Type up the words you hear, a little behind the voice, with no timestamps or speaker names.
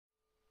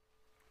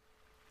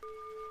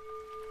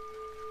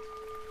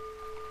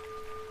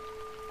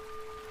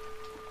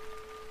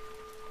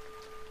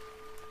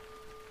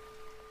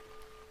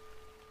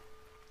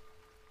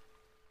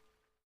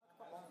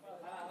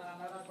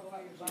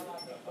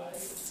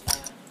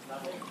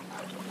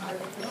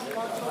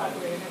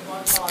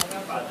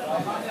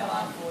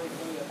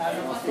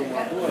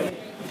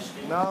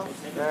Não,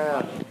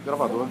 é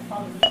gravador.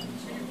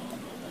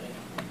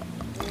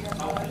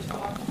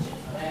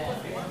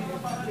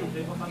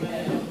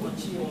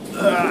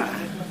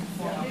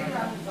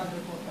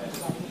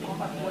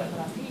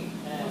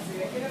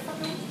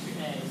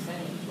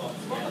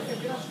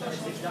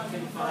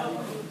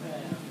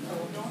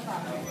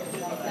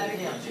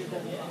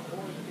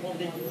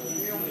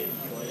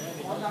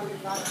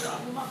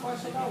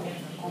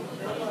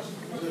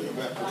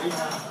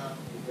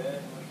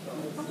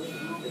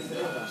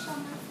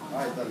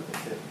 Ah, está no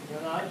terceiro.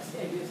 Na hora de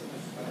serviço,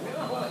 a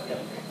mesma roupa aqui,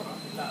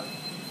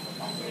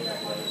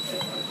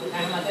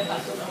 mas até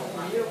passou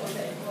comigo,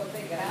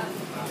 botei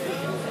graça.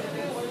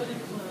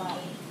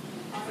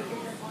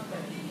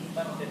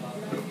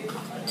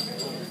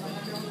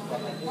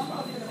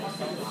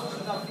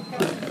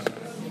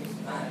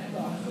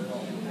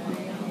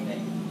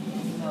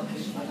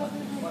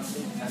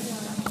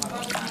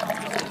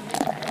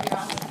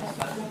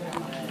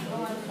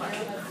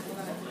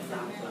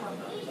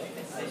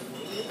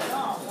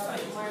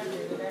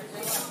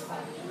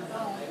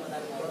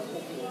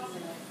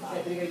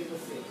 Briga de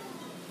você.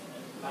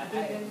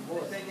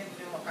 Você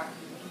tem uma carta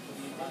de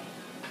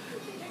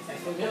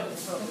você viu?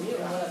 Você falou comigo?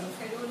 Agora não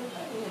caiu no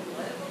caminho.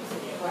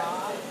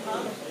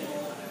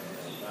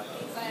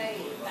 Isso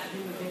aí, tá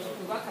vindo gente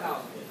com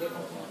bacalhau. Tem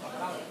como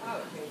bacalhau?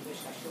 Ah, tem dois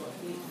cachorros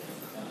aqui.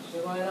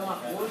 Chegou, era uma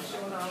coisa,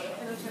 chegou na hora.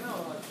 Eu não tinha na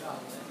hora, tchau.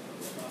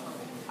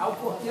 Aí o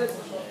porteiro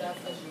disse: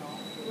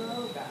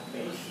 não, cara.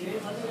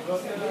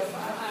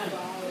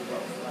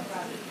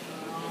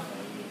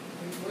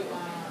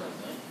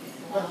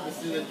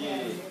 Precisa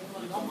de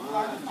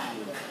tomate,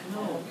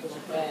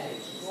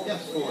 e a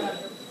folha?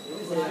 Eu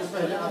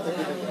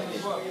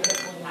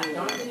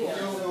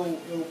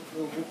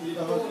vou pedir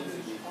da Rosinha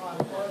aqui.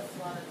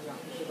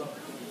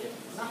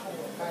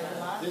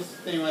 Vê se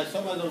tem mais,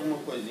 só mais alguma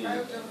coisinha.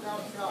 Você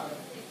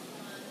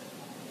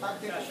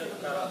acha que o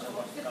cara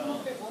não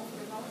pegou,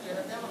 porque não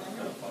era dela, né?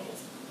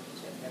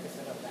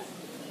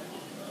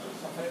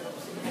 Só falei pra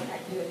você pegar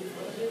aquilo ali,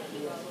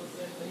 eu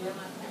ia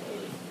matar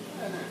ele.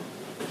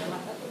 Ia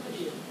matar todo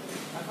dia.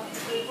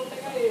 Eu vou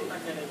pegar ele.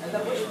 Ainda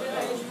vou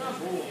esperar ele na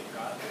boa.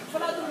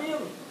 Vou lá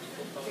domingo.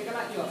 Chega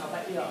lá aqui, ó. Tá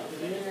aqui, ó.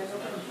 Ele é meu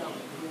cantão.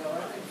 Ele é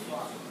hora de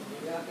fora.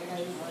 Ele vai pegar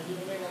ele.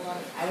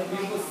 Aí eu vi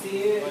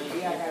você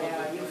e a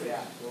galera ali, eu falei,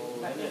 ah,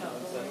 tá aqui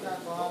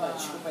não.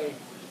 Desculpa aí.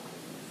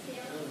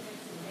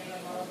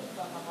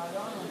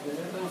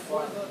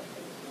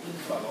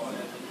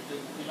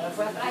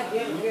 Foi atrás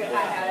dele, porque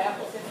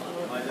você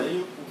falou. Mas aí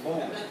o bom,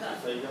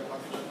 isso aí já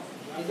passou.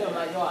 Entendeu?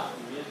 Mas ó.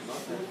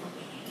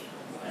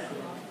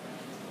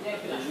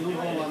 Eles não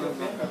vão lá no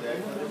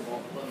Mercadex fazer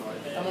compra pra nós.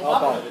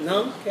 Opa,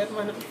 Não, não quero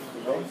mais não.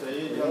 Então isso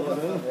aí já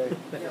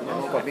passou. não,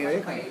 um copinho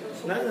aí, cara?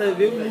 Nada, eu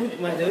vivo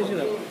muito, mas hoje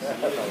não.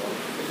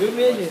 Viu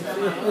mesmo?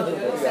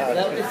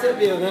 Já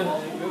percebeu, né?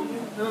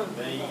 Não.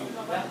 Bem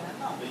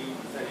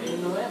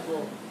Não é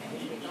bom.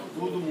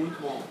 tudo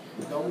muito bom.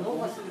 Então Não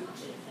você.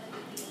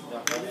 já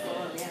pode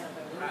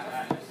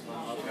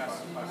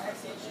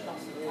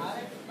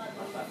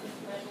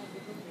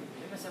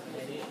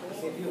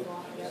Você viu?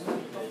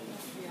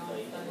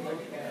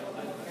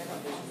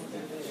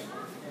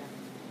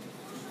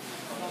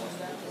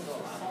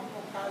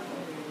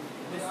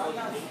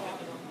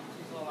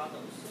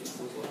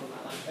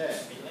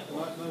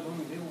 nós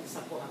vamos ver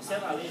Essa porra. Você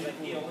analisa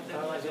aqui, eu vou ter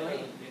uma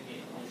aí.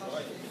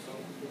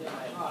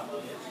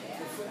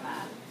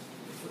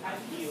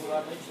 Aqui, o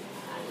lado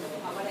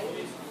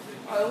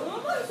Eu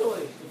não mais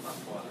dois.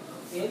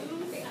 Ele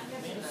não tem nada.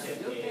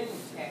 Eu tenho.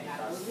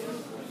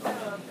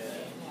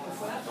 Eu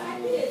fui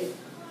atrás dele.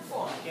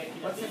 Pô,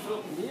 quando você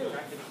falou comigo, eu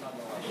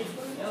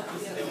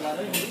queria ver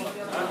laranja.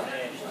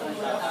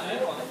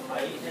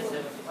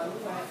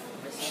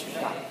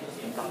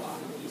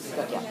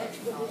 Fica aqui, ó.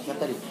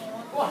 Senta ali.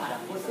 Porra,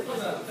 você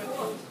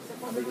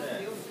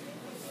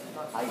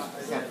Aí,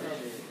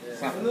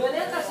 senta. não é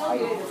nem atração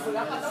dele, eu fui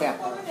lá pra dar um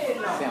pouco nele,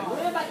 não. Senta.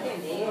 Não ia bater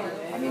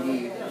nele. A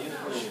menina.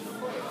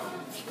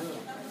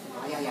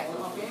 Ai, ai, ai.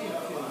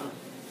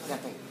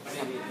 Senta aí.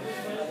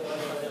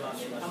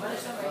 A mãe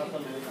chama ele.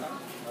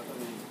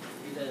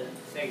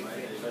 segue.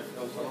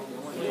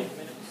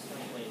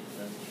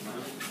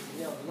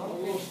 Não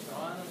deixa.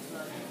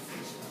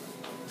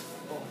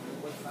 Bom,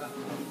 eu vou te falar.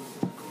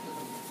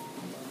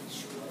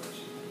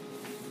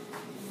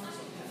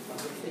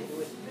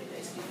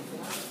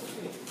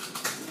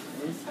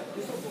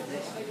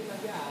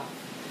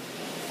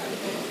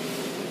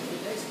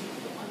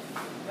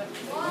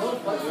 Não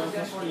pode fazer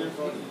as coisas.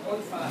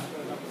 Pode falar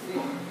pra você.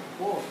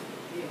 Pô,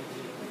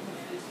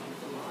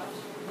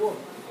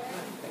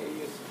 é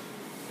isso.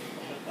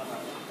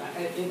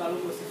 Tem valor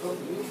que você falou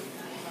comigo?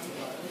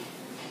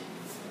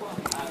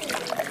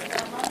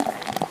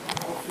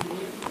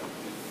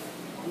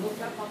 Não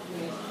quero falar com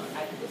ele.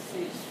 Aí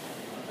vocês.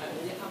 Aí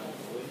ele acabou.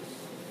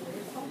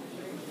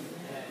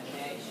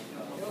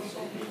 Eu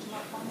sou vítima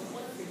da família,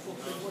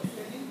 porque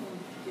você nem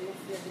muito, porque eu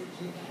fui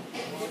agredido.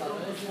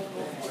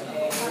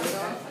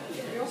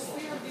 Eu fui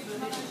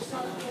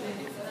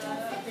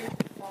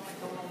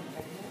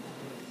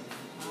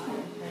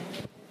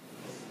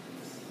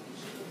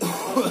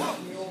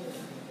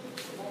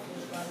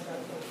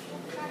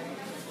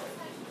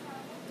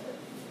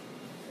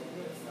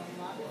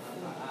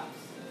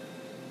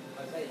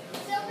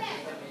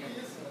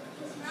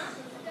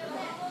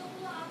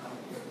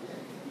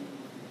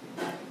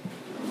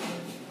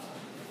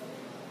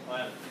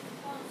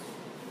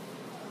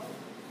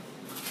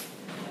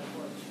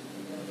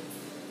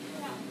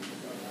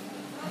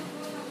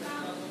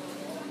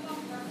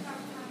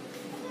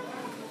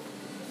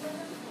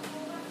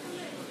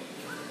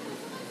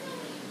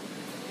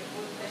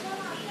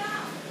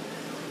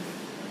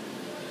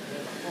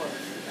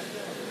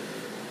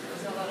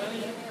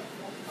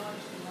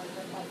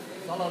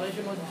Só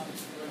laranja e molho.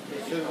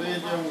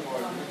 Cerveja é um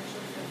óleo.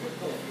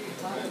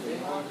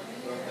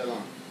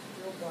 Hortelã.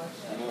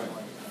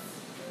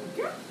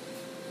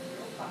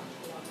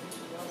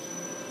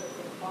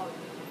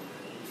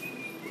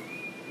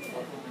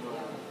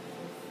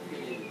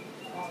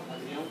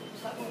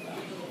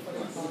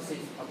 Não sei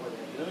se o pacote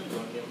é grande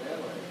ou é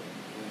dela.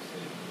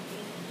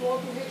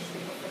 Todo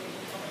respeito.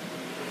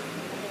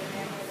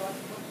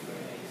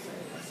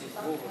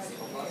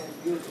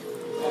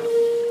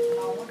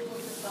 Aonde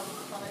você estava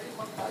falando, ele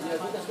pode falar. E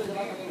muitas coisas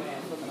lá também.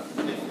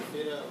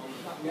 Terça-feira,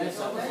 É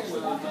só vamos mais fazer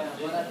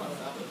agora.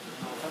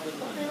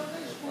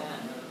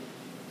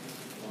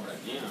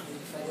 compradinha.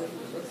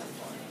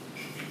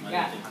 Mas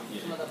Cara, tem que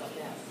em cima da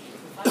plateia.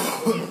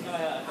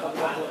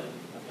 acabado.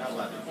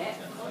 É?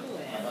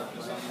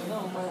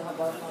 Não, mas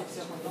agora tem que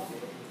ser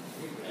acontecido.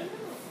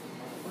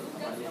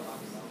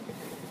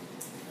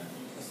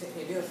 Você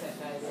entendeu? Você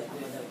faz a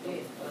coisa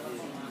aqui?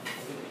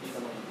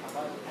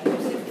 Aí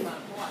você que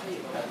marcou aí,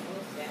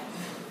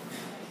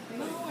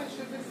 Não, acho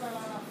que ele vai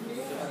lá na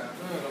feira.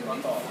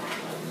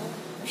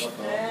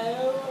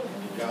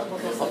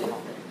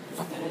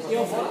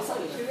 eu vou lá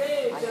sair.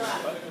 Tirei, sei lá.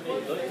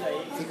 Dois aí.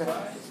 Fica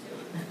certo.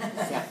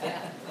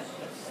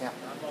 Certo.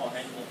 Tá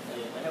morrendo no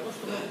dia, mas é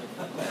gostoso.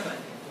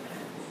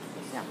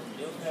 Certo.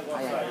 Deu um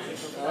negócio aí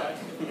que eu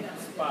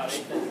quase parei,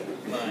 tá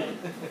vai.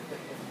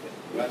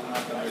 Quase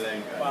mata a mulher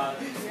em casa.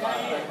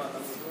 Parei,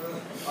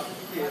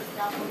 Vai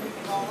ficar bonito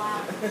igual lá.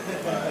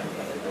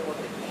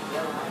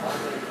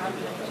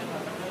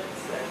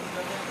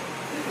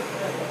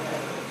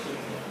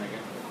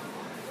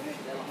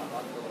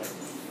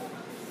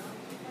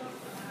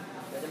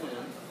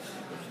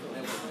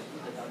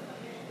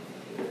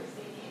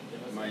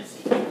 Mas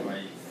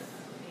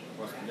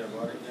posso pedir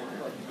agora que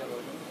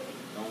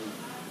então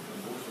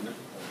o bucho, né?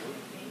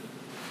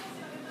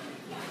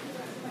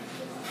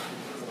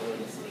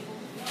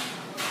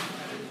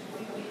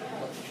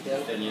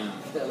 Costelinha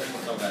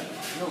salgada.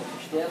 Não,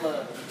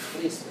 costela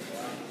fresca.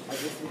 Às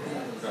vezes tem.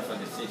 Pra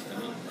fazer cesta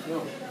também? Não.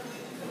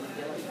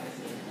 Costela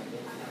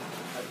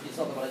aqui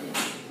só dobradinha.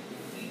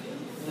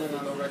 Não,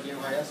 na dobradinha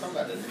vai é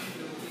salgada, né?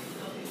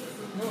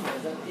 Não,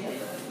 mas aqui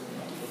aí.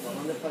 Tô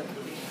falando é pra.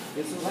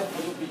 Esse vai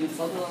fazer o pedido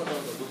só do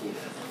bucho.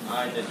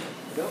 Ah, entendi.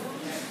 Entendeu?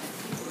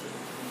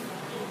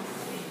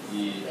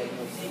 E Pega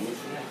no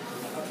bucho,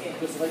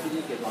 Porque você vai pedir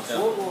o quê? No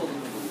açougue ou no.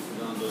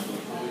 não, do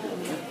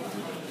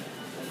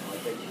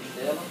Pega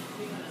costela.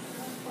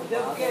 Deu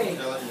o quê?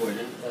 costela de boi,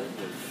 né? Costela de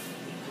boi.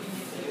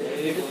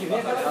 Ele que vem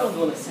aquela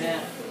grandona assim.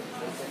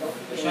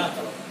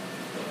 Chata.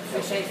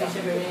 Fecha aí, fecha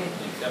bem.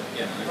 Tem que ser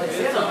pequena, né? Vai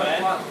ser não, é?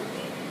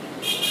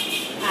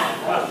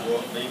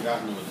 Bem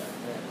carnuda.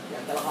 E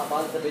aquela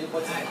rabada também não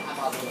pode ser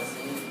rabadona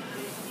assim.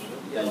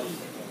 E ela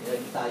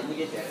tá aí,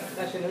 ninguém pega.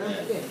 Tá chegando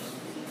aqui?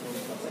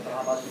 Não pode ser aquela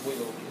rabada de boi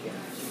novo pequena.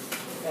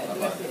 É,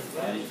 vai ser.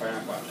 Aí a gente faz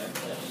na quarta, né?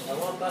 É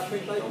uma taxa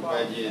feita Então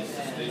pede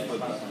esses três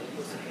produtos.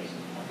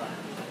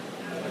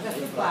 Mas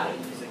aqui, para.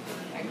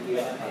 Aqui,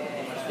 ó.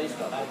 Umas 3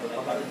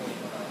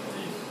 pratos.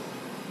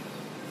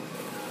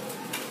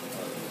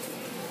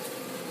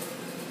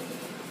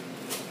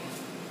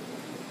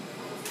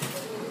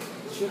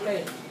 Chuta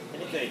aí.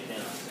 38, né?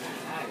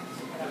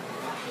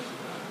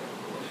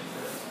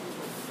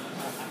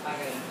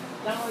 Apaga aí.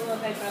 Dá uma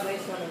nota aí pra ver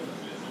se eu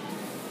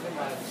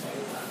prepara.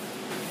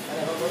 Vai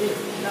levar o bolinho?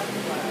 Dá pra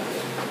preparar.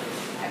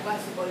 Aí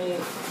passa o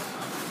bolinho.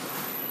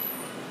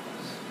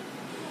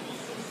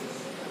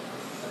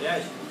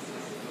 Aliás,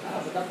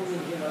 Ah, botar pro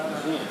menino lá.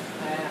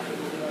 É, pro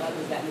menino lá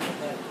dos 10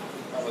 minutos.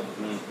 Tava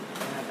com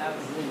Ah, tá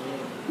com os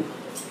meninos.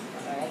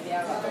 É de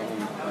água.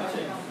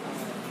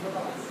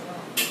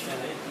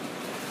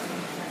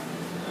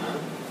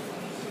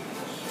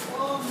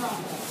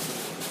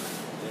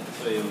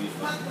 sou eu,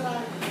 Ivan.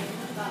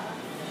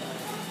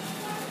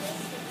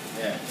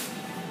 É,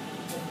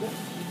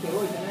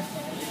 28, né?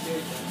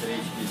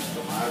 3 quilos de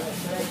tomate,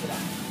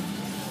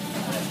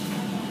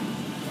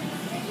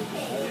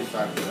 3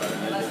 sacos de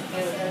laranja,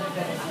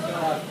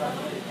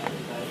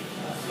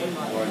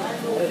 óleo de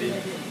couve,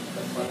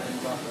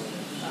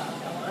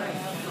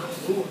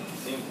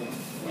 5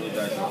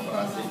 unidades de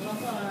alface,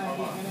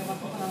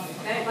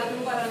 É, bate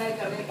no Guaraná aí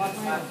também. Bate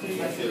no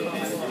cheiro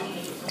verde,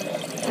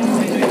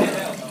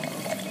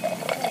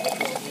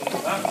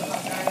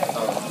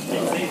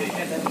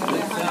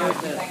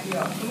 Aqui,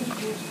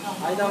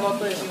 ó. Aí dá a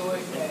volta aí.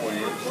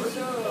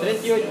 coentro,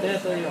 38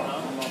 dentro aí, ó.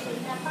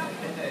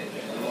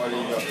 um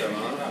olhinho de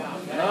hortelã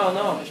Não,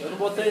 não, eu não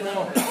botei não.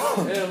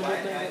 Eu não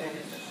botei.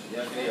 e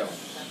agrião,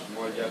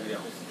 um óleo de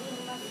agrião.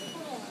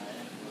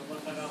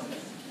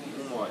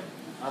 Um óleo.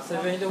 A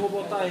cerveja ainda eu vou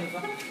botar aí,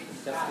 tá?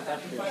 Que essa aqui tá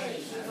cheia.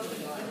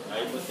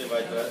 Aí você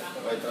vai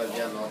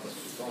trazer a nota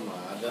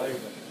somada.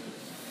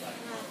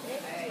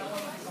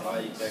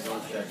 Vai pegar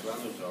um cheque lá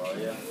no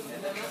Joia.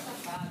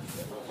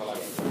 Vou falar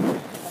aqui.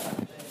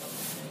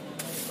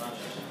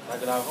 Tá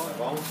gravando? Tá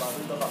bom?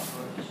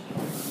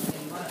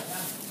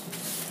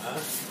 Hã?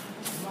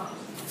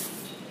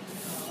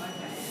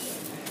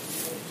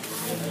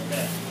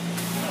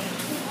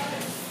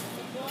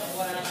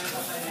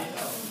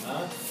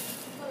 Hã?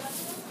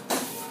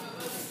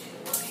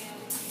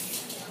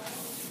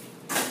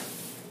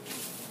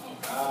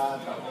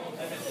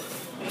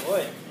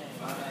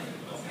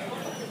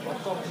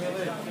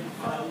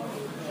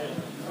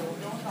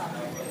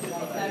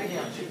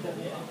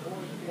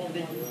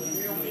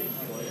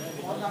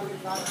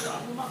 modalidade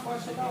uma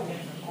costa da outra.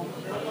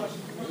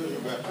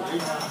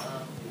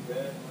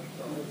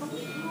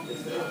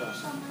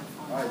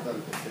 Ah, está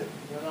no terceiro.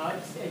 Eu na hora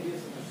de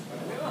serviço,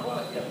 mesma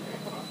roupa aqui,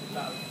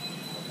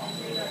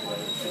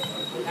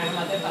 a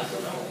irmã até passou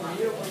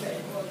comigo,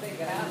 botei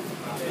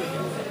graça.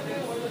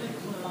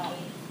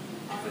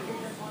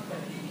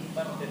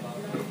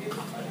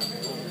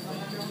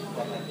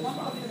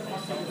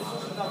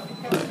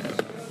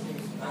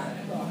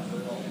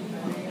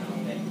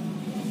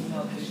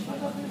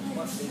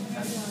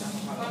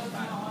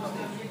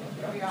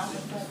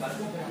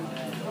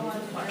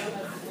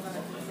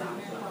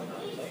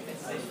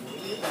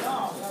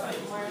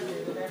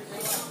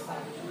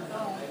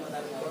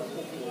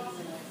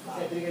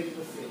 Você briga de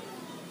você.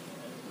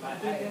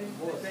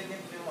 Você tem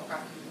que ter uma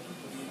carta.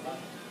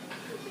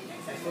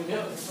 Você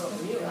viu? Você falou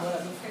comigo?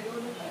 Agora não fica de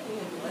olho no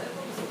caminho.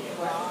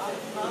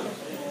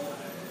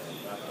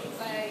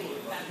 Sai,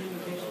 tá vindo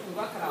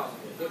igual a Crau.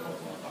 Eu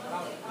comprei uma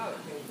Crau,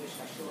 tem dois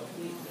cachorros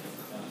aqui.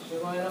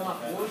 Chegou aí numa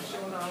coisa,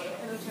 chegou na hora.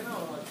 Eu não tinha na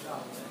onda,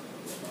 Crau.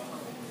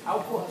 Aí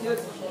o porteiro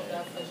disse: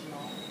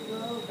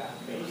 não, cara.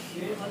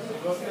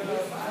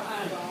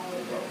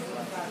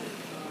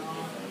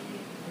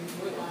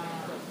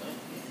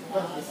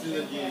 Mas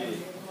precisa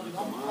de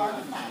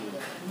tomate.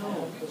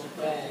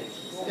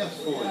 E a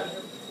folha?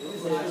 Eu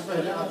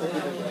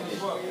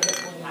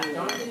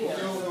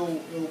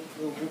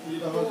vou pedir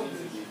da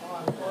Rosinha aqui.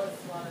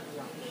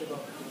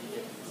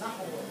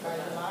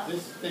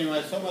 Vocês tem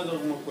mais, só mais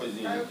alguma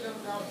coisinha? Aí eu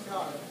perguntava assim,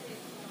 olha,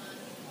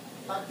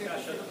 sabe o que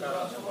você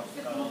por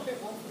que tu não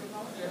pegou? Porque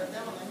não, era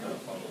dela, não é meu.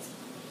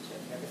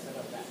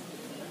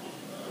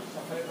 Só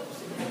falei pra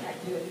você que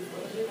aquilo ali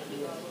foi eu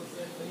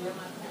ia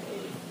matar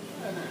ele.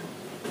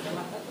 Ia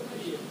matar todo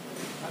dia.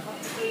 Mas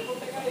eu vou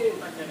pegar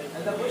ele.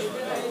 Ainda vou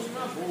esperar ele de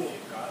uma boa.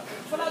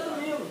 Vou lá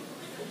domingo.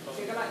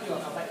 Chega lá aqui, ó.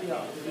 Tá aqui,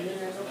 ó. Domingo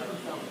é meu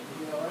cantão.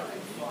 Domingo agora tá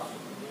de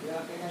fora.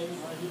 Ela pega aí,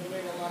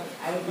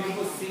 aí eu vi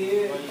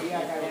você e a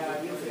galera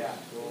ali, eu falei,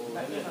 tá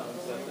aqui não.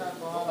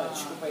 Opa,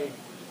 desculpa aí.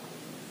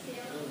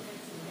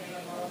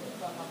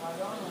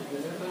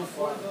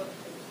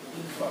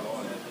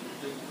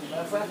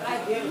 Ela foi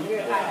atrás dele, porque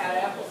a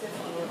galera você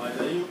falou.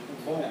 Mas aí o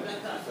bom,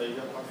 isso aí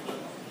já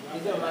passa.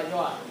 Entendeu? Mas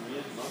ó.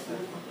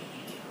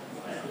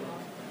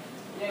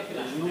 E aí,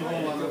 Eles não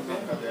vão lá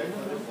na cadeia e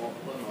fazer bom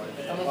pra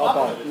nós. Ó,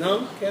 Paulo,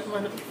 não quero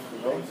mais não.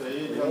 Então isso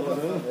aí já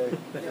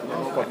tá.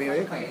 Um copinho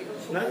aí?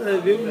 Nada,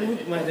 eu vi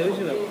muito, mas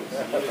hoje não. Eu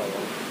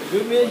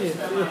vi mesmo.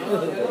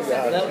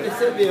 Já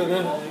percebeu, né?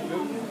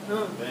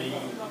 Não. Bem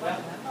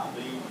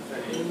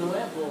diferente. Não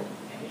é bom.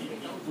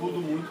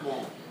 Tudo muito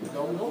bom.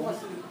 Então Não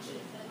posso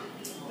discutir.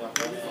 já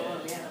pode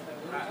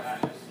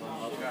falar.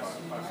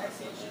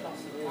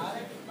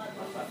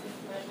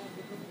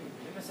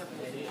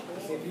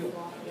 Você viu?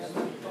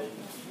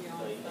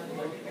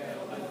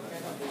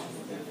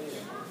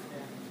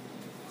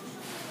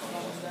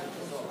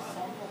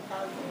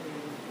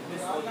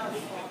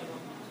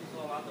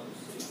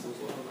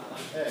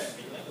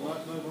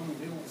 Nós vamos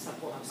ver Essa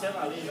porra. Você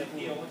valida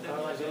aqui, eu vou ter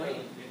uma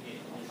aí.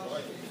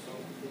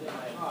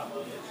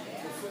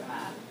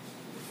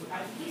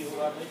 Aqui,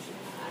 o à noite.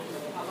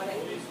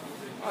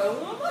 Eu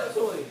não mais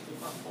hoje.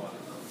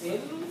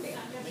 Ele não tem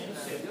nada.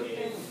 Eu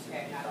tenho.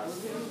 Cara, eu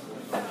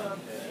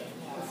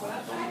fui lá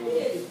atrás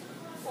dele.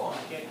 Porra,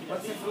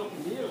 quando você falou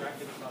comigo, a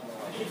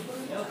gente foi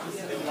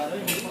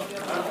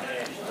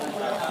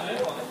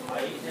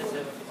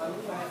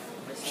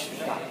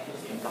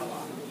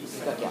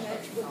Fica aqui, ó.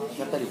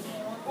 Senta ali.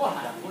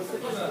 porra, você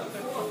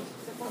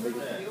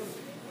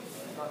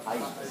Aí,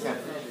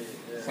 senta.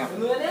 Senta.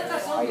 não é nem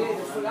atração dele,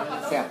 eu fui lá pra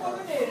dar um Senta.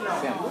 pouco nele,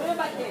 não. Senta. Não ia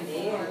bater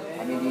nele.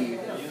 A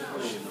menina.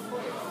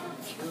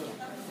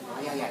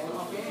 Ai, ai, ai.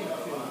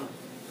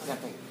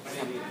 Senta aí.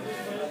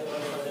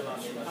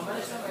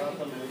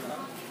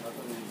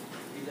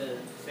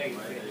 Segue.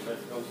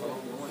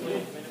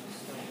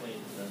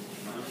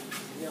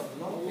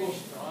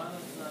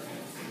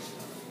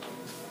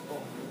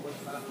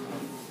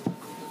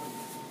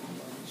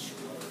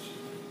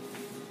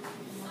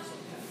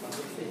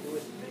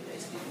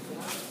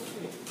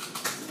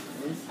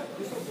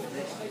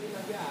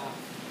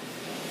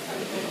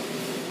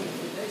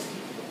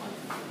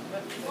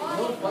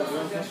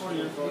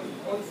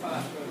 Pode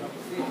falar pra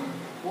você,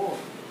 pô,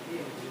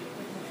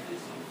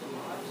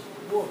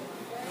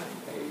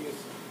 é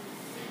isso.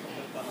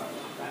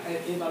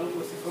 Tem valor que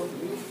você falou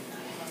comigo?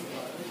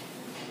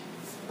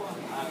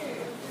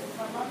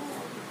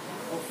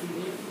 O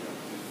Felipe,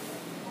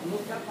 não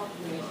quero falar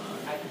com ele.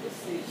 Aí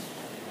vocês,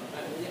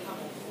 para mim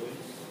acabou.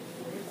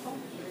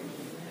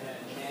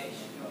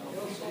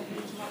 Eu sou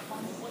vítima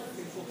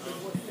porque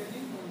você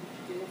nem muito,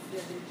 porque eu fui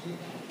agredido.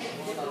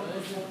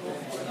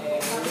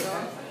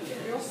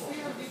 Eu fui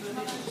a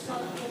vítima da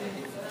história do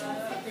Felipe,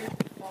 porque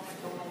forma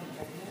que eu não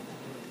tenho.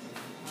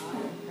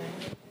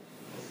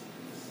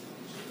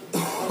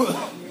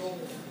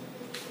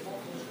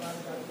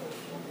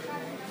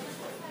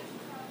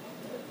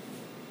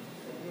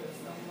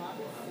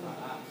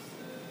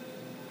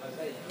 Mas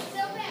aí.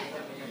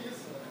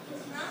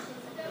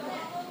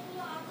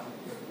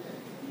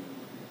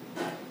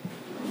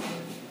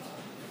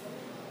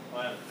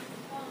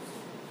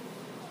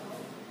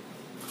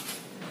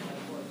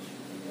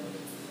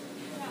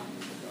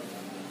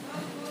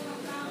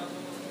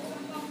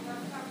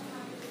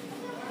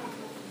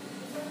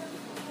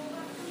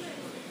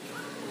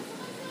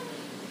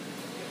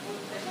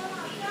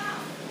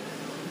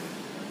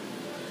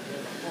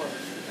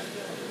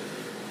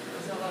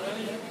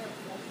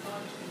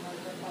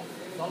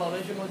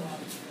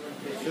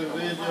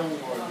 Cerveja é um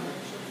óleo, né?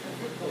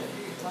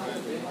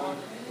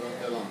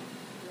 Hortelã.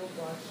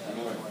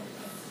 Não é?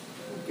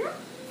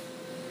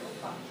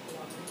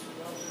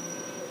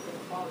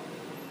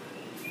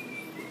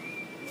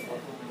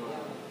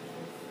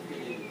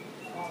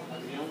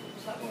 Avião.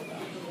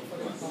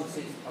 Não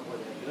sei se agora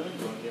é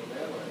grande ou é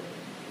dela.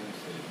 Não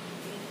sei.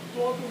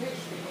 Todo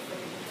respeito.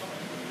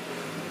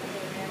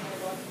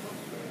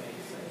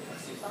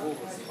 Se for,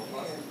 assim, eu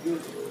faço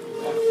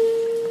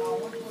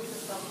Aonde você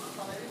está no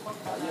salário e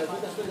as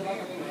outras coisas lá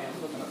também.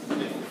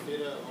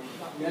 Terça-feira,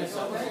 vamos E aí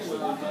só vai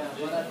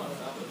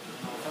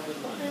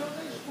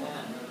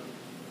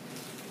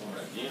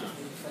Dobradinha?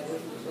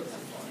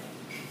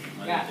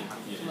 Mas Cara, tem que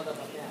em cima ir. da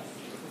plateia.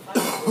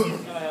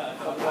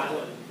 Acabado.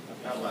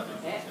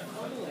 É?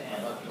 Quando é?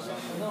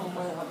 Não,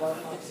 mas agora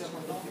tem que ser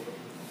acontecido.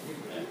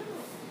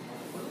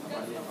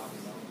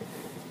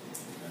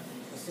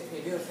 Você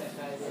escreveu essa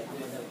cara de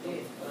coisa o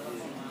quê?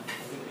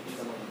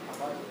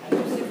 Aí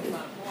você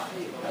marcou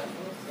aí, agora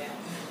falou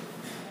certo.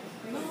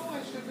 Não,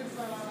 acho que ele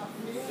vai lá na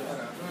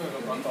primeira.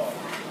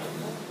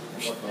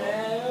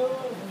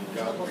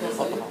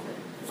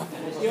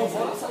 Eu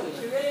vou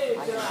tirei,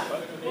 tirar.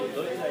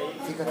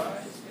 Fica.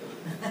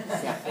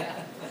 Certo.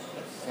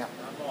 Certo.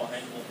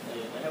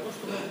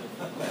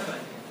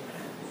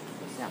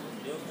 Certo.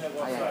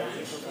 Ai,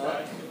 ai.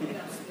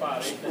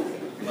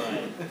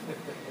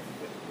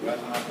 Vai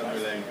matar a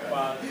mulher em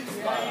casa.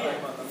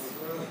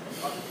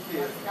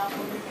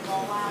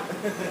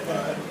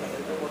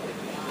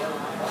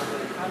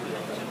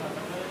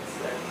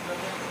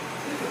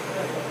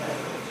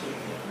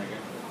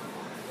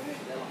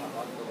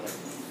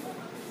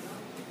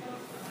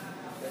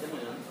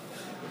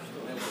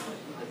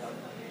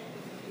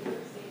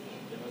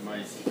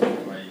 Mas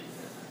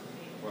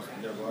posso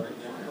pedir agora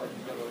aqui?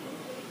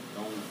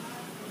 Então,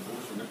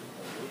 bucho, né?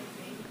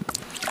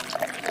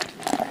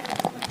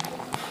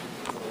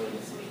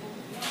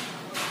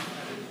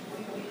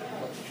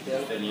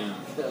 Costelinha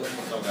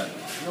salgada.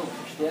 Não,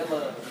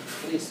 costela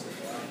fresca.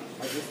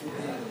 Mas esse não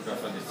tem. Pra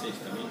fazer 6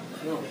 também?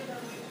 Não.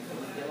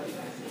 Costela aí.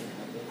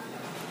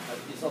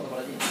 Aqui só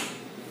dobradinha.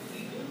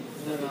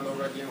 Não, na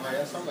dobradinha vai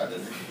é salgada,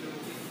 né?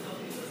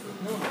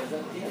 Não, mas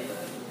aqui aí.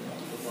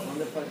 Tô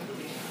falando é pra.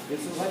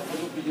 Esse não vai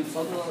fazer o pedido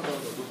só do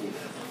bucho.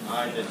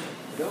 Ah, entendi.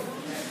 Entendeu?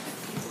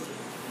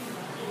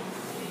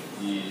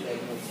 E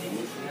Pega no bucho,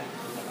 bucho.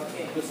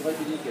 Você vai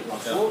pedir o quê? Do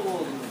açougue ou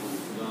do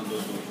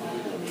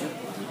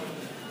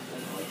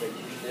Aí pega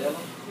costela.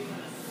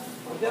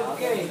 Deu o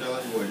quê?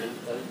 costela de boi, né?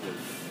 Costela de boi.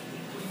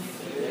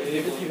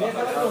 Ele que vem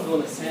aquela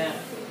grandona assim.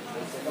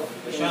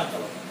 Fechado.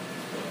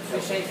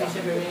 Fecha aí, fecha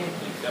bem.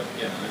 Tem que ser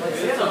pequena, Pode né?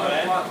 ser não?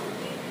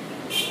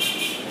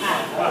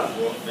 Ah,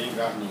 Bem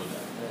carnuda.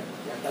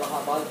 E aquela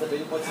rabada também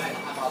não pode ser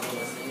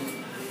rabadona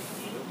assim.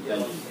 E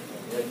ela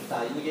tá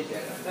aí, ninguém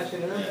pega. tá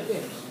chegando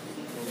aqui?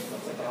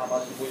 Aquela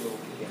rabada de boi novo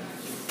que É,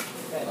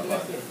 Tá fica bom.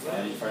 aqui. Aí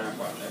a gente faz na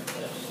quarta, né?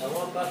 é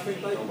uma taxa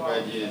feita aí. Então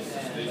pede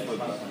esses 3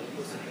 produtos.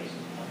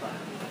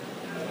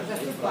 Mas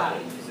aqui para.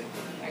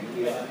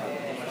 Aqui, ó.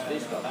 Umas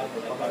 3 capas.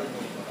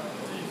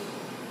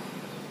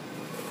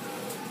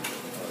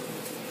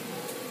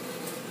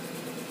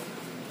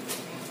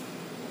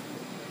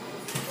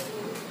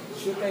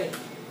 Chuta aí.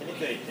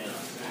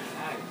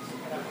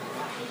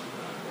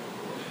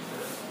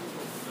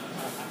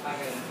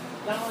 Apaga aí.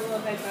 Dá uma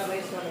olhada aí pra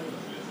ver se olha.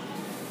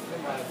 Vai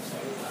embora,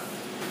 pessoal.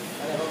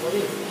 Vai levar o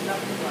bolinho? Dá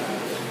pra embora.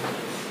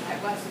 Aí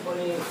passa esse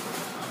bolinho.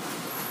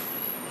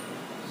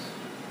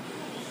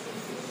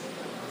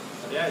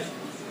 Aliás,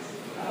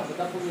 Ah,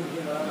 botar pro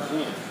menino lá na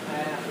cozinha.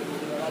 É, a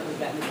menina lá do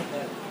Zé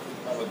Lito.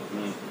 Tava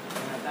dormindo.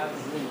 Tava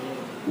os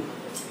meninos.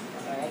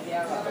 É que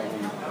água.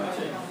 Então, vai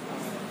ser.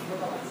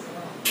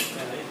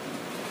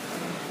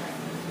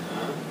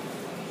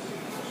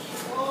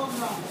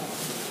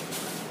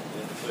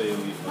 Esse sou eu,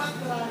 isso.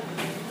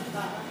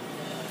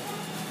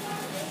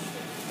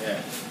 É,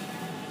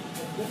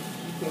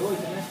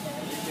 38, né?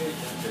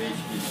 3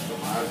 quilos de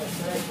tomate,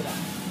 3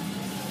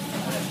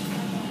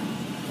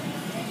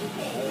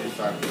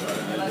 sacos de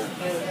laranja,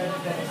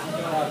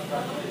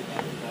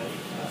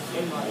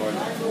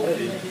 óleo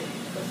de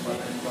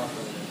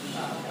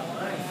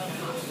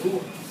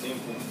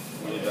 5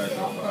 unidades de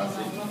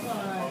alface,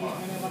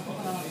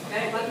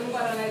 É, bota no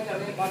Guaraná aí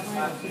também, bota no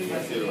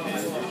tempero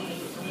verde,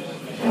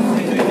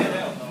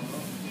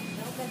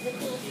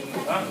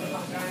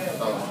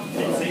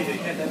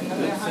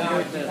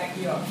 sal, Tá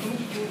aqui, ó.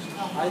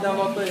 Aí dá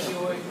uma volta aí.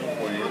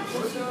 componente,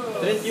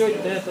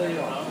 3,80 aí,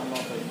 ó.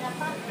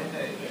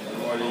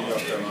 um olhinho de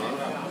hortelã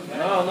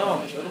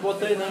Não, eu não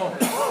botei não.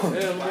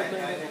 Eu não botei.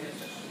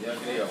 e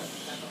agrião,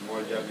 um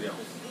óleo de agrião.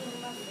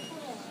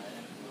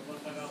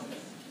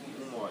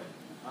 Um óleo.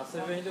 A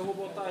cerveja ainda eu vou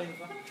botar ainda,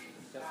 tá?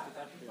 Porque essa aqui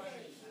tá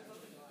cheia.